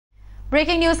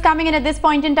Breaking news coming in at this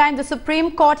point in time. The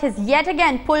Supreme Court has yet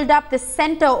again pulled up the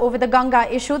centre over the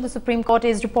Ganga issue. The Supreme Court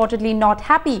is reportedly not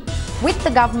happy with the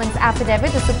government's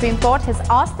affidavit. The Supreme Court has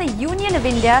asked the Union of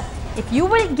India if you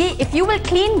will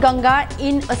clean Ganga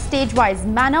in a stage-wise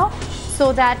manner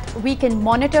so that we can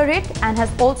monitor it, and has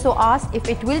also asked if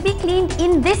it will be cleaned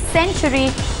in this century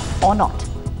or not.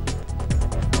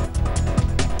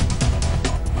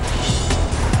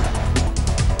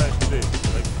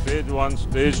 Stage 1,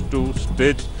 Stage 2,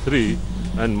 Stage 3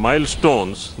 and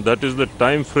milestones, that is the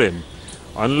time frame.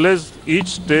 Unless each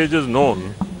stage is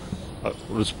known,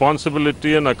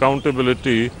 responsibility and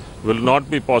accountability will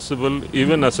not be possible.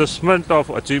 Even assessment of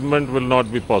achievement will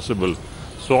not be possible.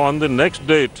 So on the next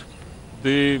date,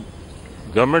 the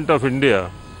Government of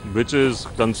India, which is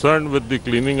concerned with the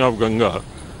cleaning of Ganga,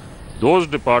 those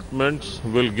departments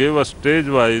will give a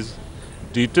stage-wise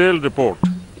detailed report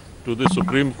to the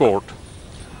Supreme Court.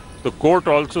 The court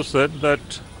also said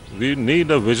that we need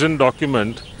a vision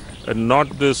document and not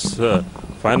this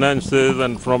finances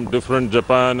and from different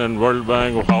Japan and World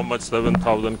Bank, how much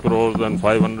 7,000 crores and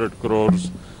 500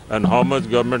 crores and how much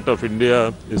Government of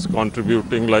India is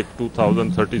contributing, like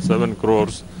 2,037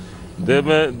 crores.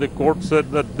 The court said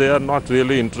that they are not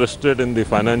really interested in the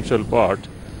financial part.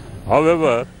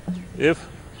 However, if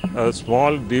a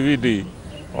small DVD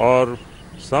or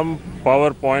some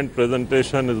PowerPoint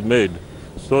presentation is made,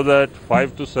 so that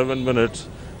 5 to 7 minutes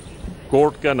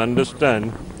court can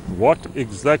understand what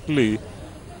exactly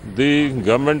the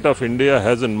Government of India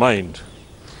has in mind.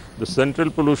 The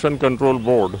Central Pollution Control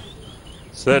Board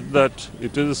said that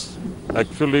it is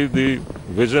actually the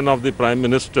vision of the Prime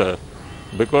Minister,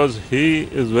 because he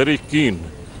is very keen.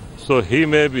 So he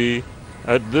may be,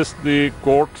 at this the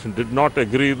court did not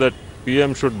agree that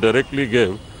PM should directly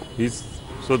give,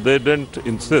 so they didn't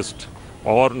insist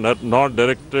or not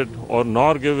directed or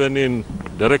nor give any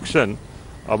direction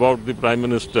about the Prime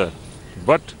Minister.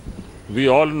 But we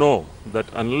all know that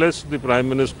unless the Prime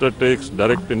Minister takes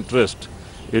direct interest,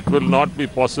 it will not be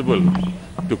possible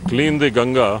to clean the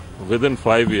Ganga within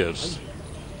 5 years.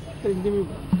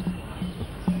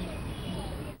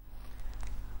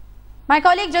 My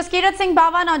colleague Jaskirat Singh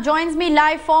Bawa now joins me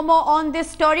live for more on this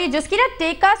story. Jaskirat,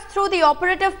 take us through the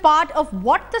operative part of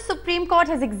what the Supreme Court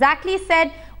has exactly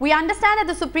said. We understand that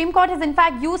the Supreme Court has in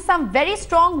fact used some very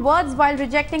strong words while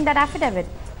rejecting that affidavit.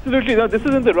 Absolutely. Now, this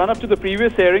is in the run-up to the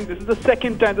previous hearing. This is the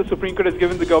second time the Supreme Court has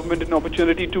given the government an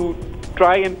opportunity to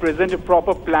try and present a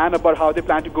proper plan about how they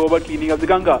plan to go about cleaning up the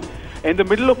Ganga. In the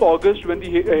middle of August, when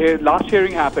the last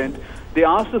hearing happened, they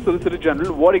asked the Solicitor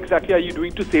General, what exactly are you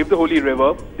doing to save the holy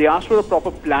river? They asked for a proper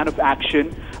plan of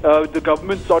action. The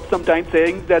government sought some time,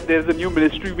 saying that there's a new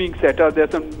ministry being set up.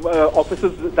 There's some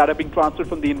offices that are being transferred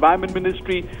from the Environment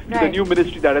Ministry to the new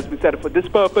ministry that has been set up for this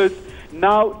purpose.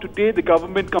 Now, today, the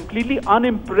government, completely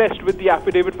unimpressed with the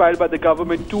affidavit filed by the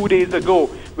government 2 days ago,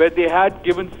 where they had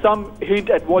given some hint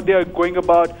at what they are going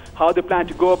about, how they plan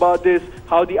to go about this,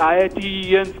 how the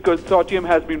IITians consortium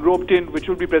has been roped in, which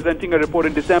will be presenting a report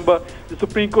in December. The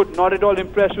Supreme Court not at all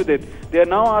impressed with it. They are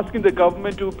now asking the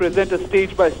government to present a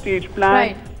stage-by-stage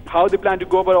plan, how they plan to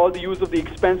go about all the use of the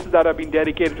expenses that have been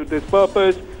dedicated to this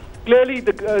purpose. Clearly,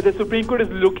 the Supreme Court is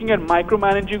looking at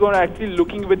micromanaging, or actually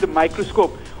looking with the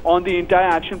microscope on the entire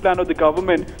action plan of the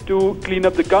government to clean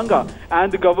up the Ganga.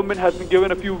 And the government has been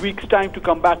given a few weeks' time to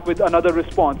come back with another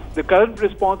response. The current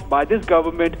response by this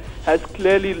government has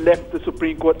clearly left the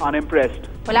Supreme Court unimpressed.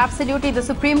 Well, absolutely. The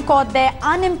Supreme Court, they're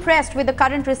unimpressed with the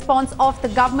current response of the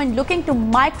government, looking to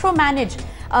micromanage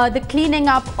the cleaning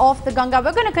up of the Ganga.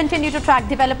 We're going to continue to track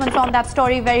developments on that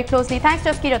story very closely. Thanks,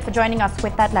 Jaskirat, for joining us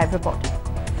with that live report.